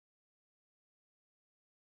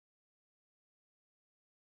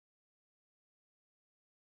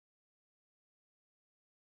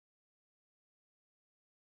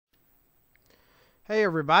Hey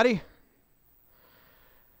everybody,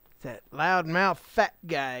 that loudmouth fat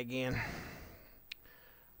guy again.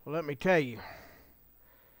 Well, let me tell you,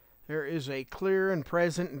 there is a clear and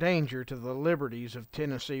present danger to the liberties of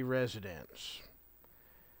Tennessee residents.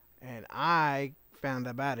 And I found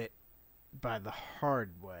about it by the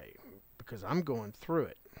hard way, because I'm going through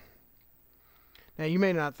it. Now, you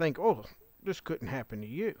may not think, oh, this couldn't happen to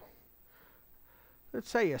you. Let's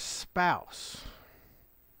say a spouse.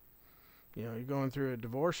 You know, you're going through a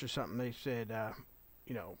divorce or something. They said,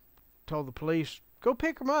 told the police, go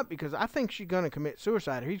pick him up because I think she's going to commit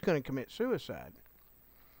suicide or he's going to commit suicide.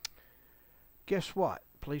 Guess what?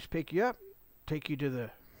 Police pick you up, take you to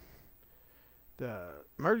the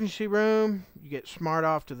emergency room. You get smart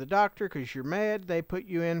off to the doctor because you're mad. They put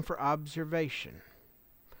you in for observation.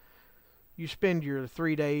 You spend your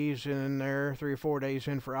 3 days in there, 3 or 4 days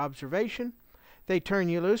in for observation. They turn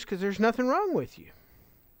you loose because there's nothing wrong with you.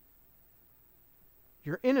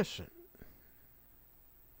 You're innocent.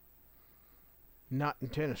 Not in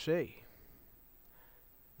Tennessee.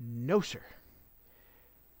 No, sir.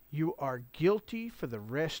 You are guilty for the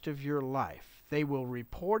rest of your life. They will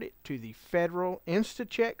report it to the federal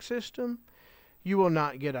Insta-Check system. You will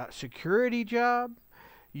not get a security job.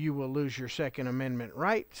 You will lose your Second Amendment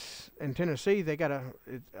rights. In Tennessee, they got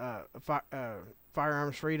a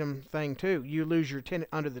firearms freedom thing too. You lose your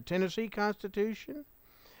under the Tennessee Constitution.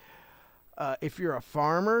 If you're a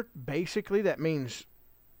farmer, basically that means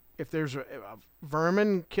if there's a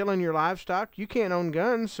vermin killing your livestock, you can't own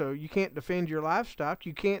guns, so you can't defend your livestock.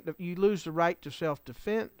 You lose the right to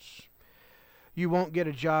self-defense. You won't get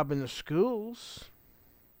a job in the schools.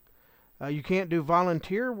 You can't do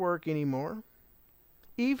volunteer work anymore,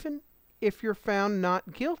 even if you're found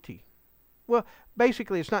not guilty. Well,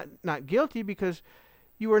 basically it's not guilty because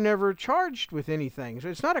you were never charged with anything. So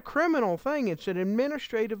it's not a criminal thing. It's an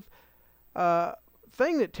administrative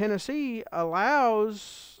thing that Tennessee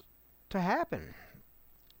allows to happen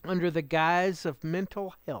under the guise of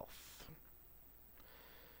mental health.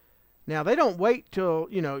 Now, they don't wait till,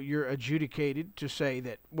 you're adjudicated to say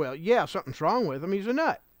that, well, yeah, something's wrong with him. He's a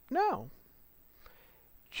nut. No.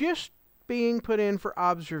 Just being put in for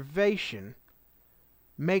observation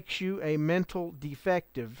makes you a mental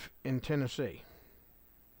defective in Tennessee.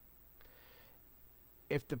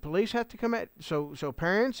 If the police have to come at, so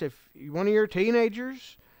parents, if one of your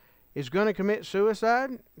teenagers is going to commit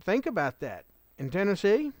suicide, think about that. In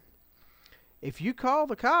Tennessee, if you call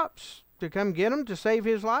the cops to come get him to save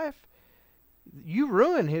his life, you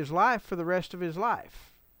ruin his life for the rest of his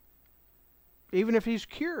life. Even if he's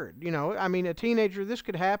cured, a teenager, this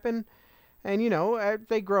could happen, and,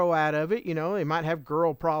 they grow out of it, they might have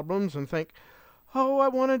girl problems and think, oh, I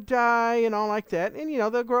want to die and all like that, and,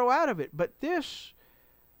 they'll grow out of it. But this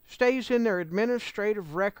stays in their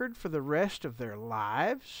administrative record for the rest of their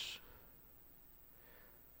lives.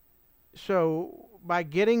 So by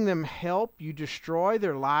getting them help, you destroy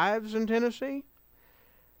their lives in Tennessee.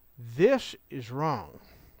 This is wrong.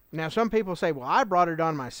 Now, some people say, well, I brought it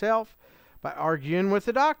on myself by arguing with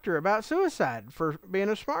the doctor about suicide for being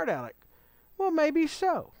a smart aleck. Well, maybe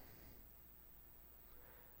so.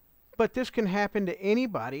 But this can happen to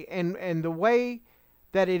anybody, and the way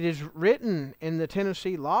that it is written in the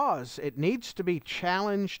Tennessee laws, it needs to be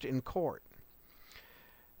challenged in court.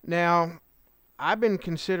 Now, I've been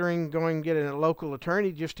considering going and getting a local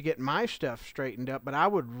attorney just to get my stuff straightened up, but I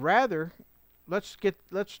would rather, let's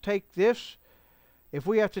take this, if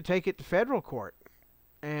we have to take it to federal court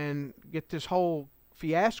and get this whole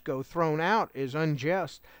fiasco thrown out as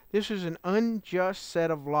unjust. This is an unjust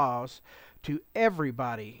set of laws to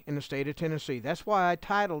everybody in the state of Tennessee. That's why I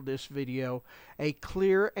titled this video, A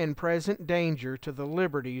Clear and Present Danger to the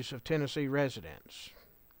Liberties of Tennessee Residents.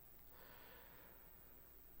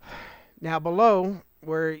 Now below,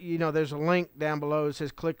 where, there's a link down below that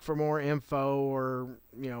says click for more info or,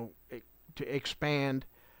 to expand.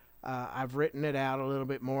 I've written it out a little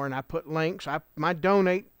bit more and I put links. My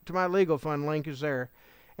donate to my legal fund link is there.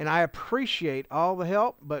 And I appreciate all the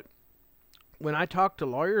help, but when I talk to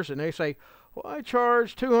lawyers and they say, well, I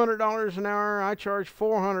charge $200 an hour, I charge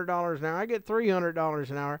 $400 an hour, I get $300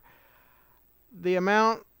 an hour, the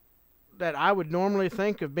amount that I would normally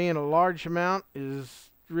think of being a large amount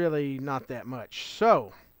is really not that much.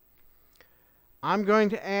 So, I'm going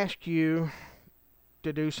to ask you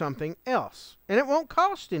to do something else. And it won't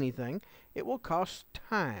cost anything, it will cost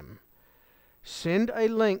time. Send a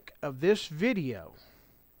link of this video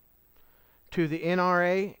to the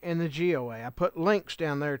NRA and the GOA. I put links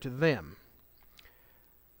down there to them.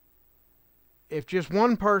 If just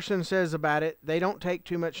one person says about it, they don't take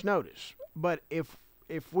too much notice. But if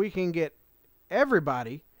we can get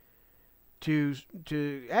everybody to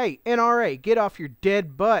hey, NRA, get off your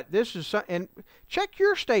dead butt. This is and check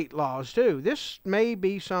your state laws too. This may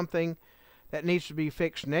be something that needs to be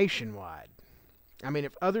fixed nationwide. I mean,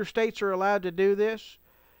 if other states are allowed to do this,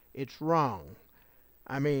 it's wrong.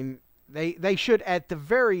 I mean, they should at the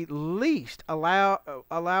very least allow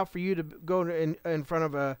for you to go in front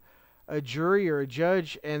of a jury or a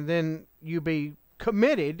judge, and then you be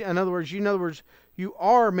committed. In other words, you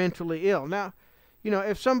are mentally ill. Now,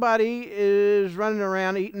 if somebody is running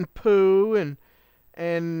around eating poo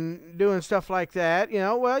and doing stuff like that,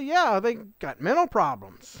 well, yeah, they got mental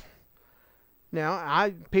problems.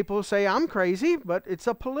 Now, people say I'm crazy, but it's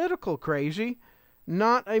a political crazy,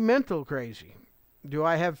 not a mental crazy. Do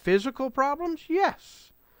I have physical problems?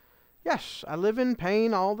 Yes. Yes, I live in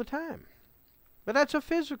pain all the time. But that's a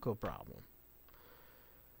physical problem.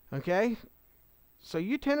 Okay? So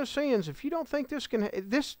you Tennesseans, if you don't think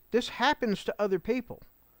this happens to other people.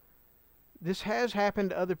 This has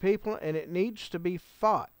happened to other people, and it needs to be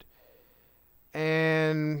fought.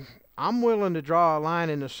 And I'm willing to draw a line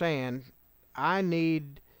in the sand. I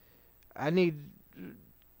need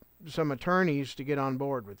some attorneys to get on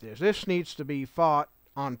board with this. This needs to be fought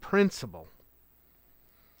on principle.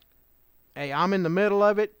 Hey, I'm in the middle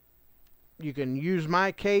of it. You can use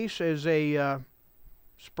my case as a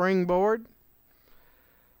springboard.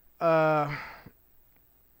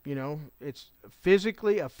 It's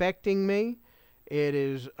physically affecting me. It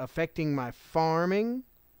is affecting my farming.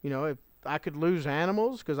 If I could lose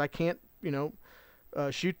animals because I can't,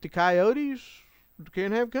 shoot the coyotes,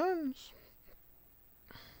 can't have guns.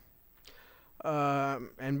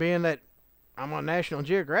 And being that I'm on National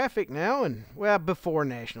Geographic now, and, well, before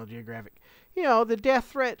National Geographic, the death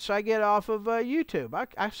threats I get off of YouTube,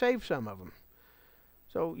 I saved some of them.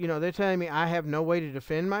 So, they're telling me I have no way to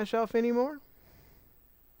defend myself anymore.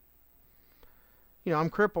 I'm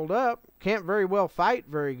crippled up, can't very well fight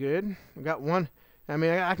very good. I've got one,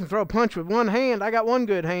 I can throw a punch with one hand. I got one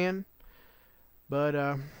good hand.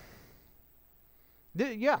 But,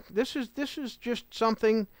 this is just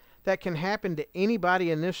something that can happen to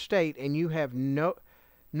anybody in this state, and you have no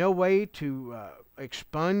way to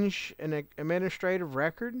expunge an administrative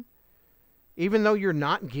record. Even though you're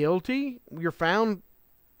not guilty, you're found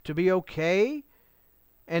to be okay,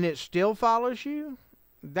 and it still follows you.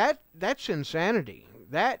 That's insanity.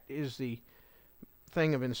 That is the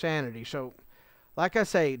thing of insanity. So, like I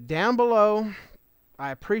say, down below,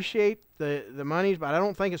 I appreciate the monies, but I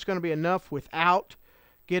don't think it's going to be enough without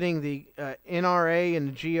getting the NRA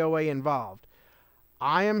and the GOA involved.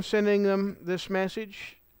 I am sending them this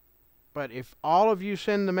message, but if all of you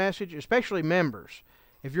send the message, especially members,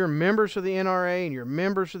 if you're members of the NRA and you're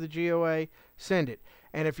members of the GOA, send it.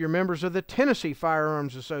 And if you're members of the Tennessee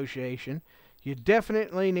Firearms Association, you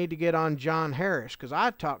definitely need to get on John Harris, because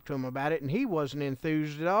I talked to him about it, and he wasn't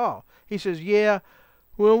enthused at all. He says, yeah,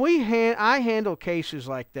 well, I handle cases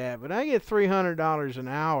like that, but I get $300 an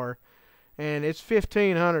hour, and it's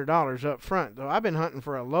 $1,500 up front. Though I've been hunting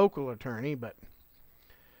for a local attorney, but,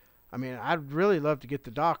 I'd really love to get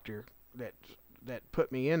the doctor that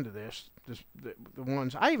put me into this. The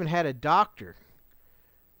ones, I even had a doctor.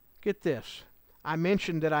 Get this. I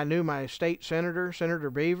mentioned that I knew my state senator, Senator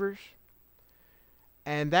Beavers,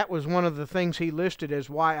 and that was one of the things he listed as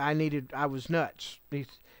why I was nuts.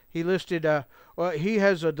 He listed, he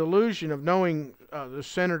has a delusion of knowing the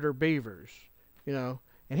Senator Beavers, and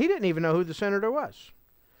he didn't even know who the senator was.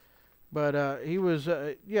 But he was,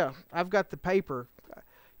 I've got the paper.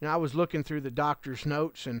 I was looking through the doctor's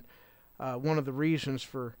notes, and one of the reasons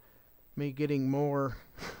for me getting more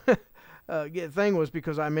thing was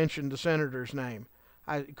because I mentioned the senator's name.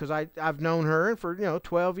 Because I've known her for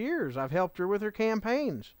 12 years. I've helped her with her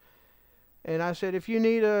campaigns, and I said, if you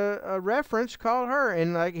need a reference, call her.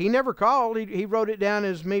 And he never called. He wrote it down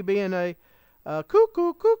as me being a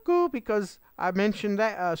cuckoo because I mentioned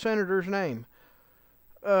that senator's name.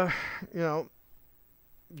 Go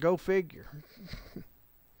figure.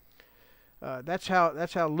 That's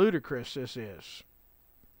how ludicrous this is.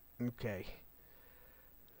 Okay.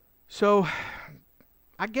 So,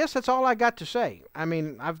 I guess that's all I got to say.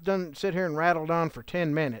 I've sit here and rattled on for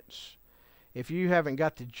 10 minutes. If you haven't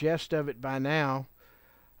got the gist of it by now,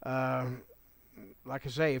 like I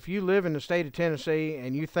say, if you live in the state of Tennessee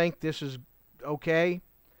and you think this is okay,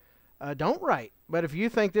 don't write. But if you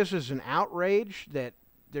think this is an outrage, that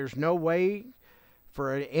there's no way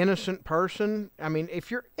for an innocent person,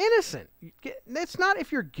 if you're innocent, it's not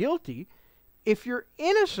if you're guilty. If you're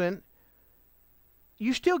innocent,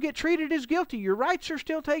 you still get treated as guilty. Your rights are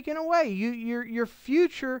still taken away. Your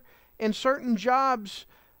future in certain jobs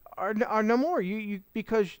are no more.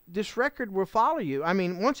 Because this record will follow you. I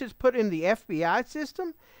mean, once it's put in the FBI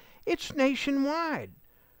system, it's nationwide.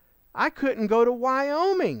 I couldn't go to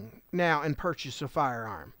Wyoming now and purchase a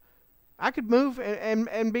firearm. I could move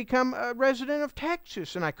and become a resident of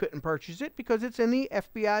Texas, and I couldn't purchase it because it's in the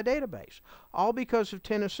FBI database. All because of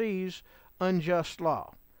Tennessee's unjust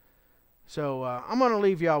law. So I'm going to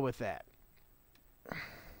leave y'all with that.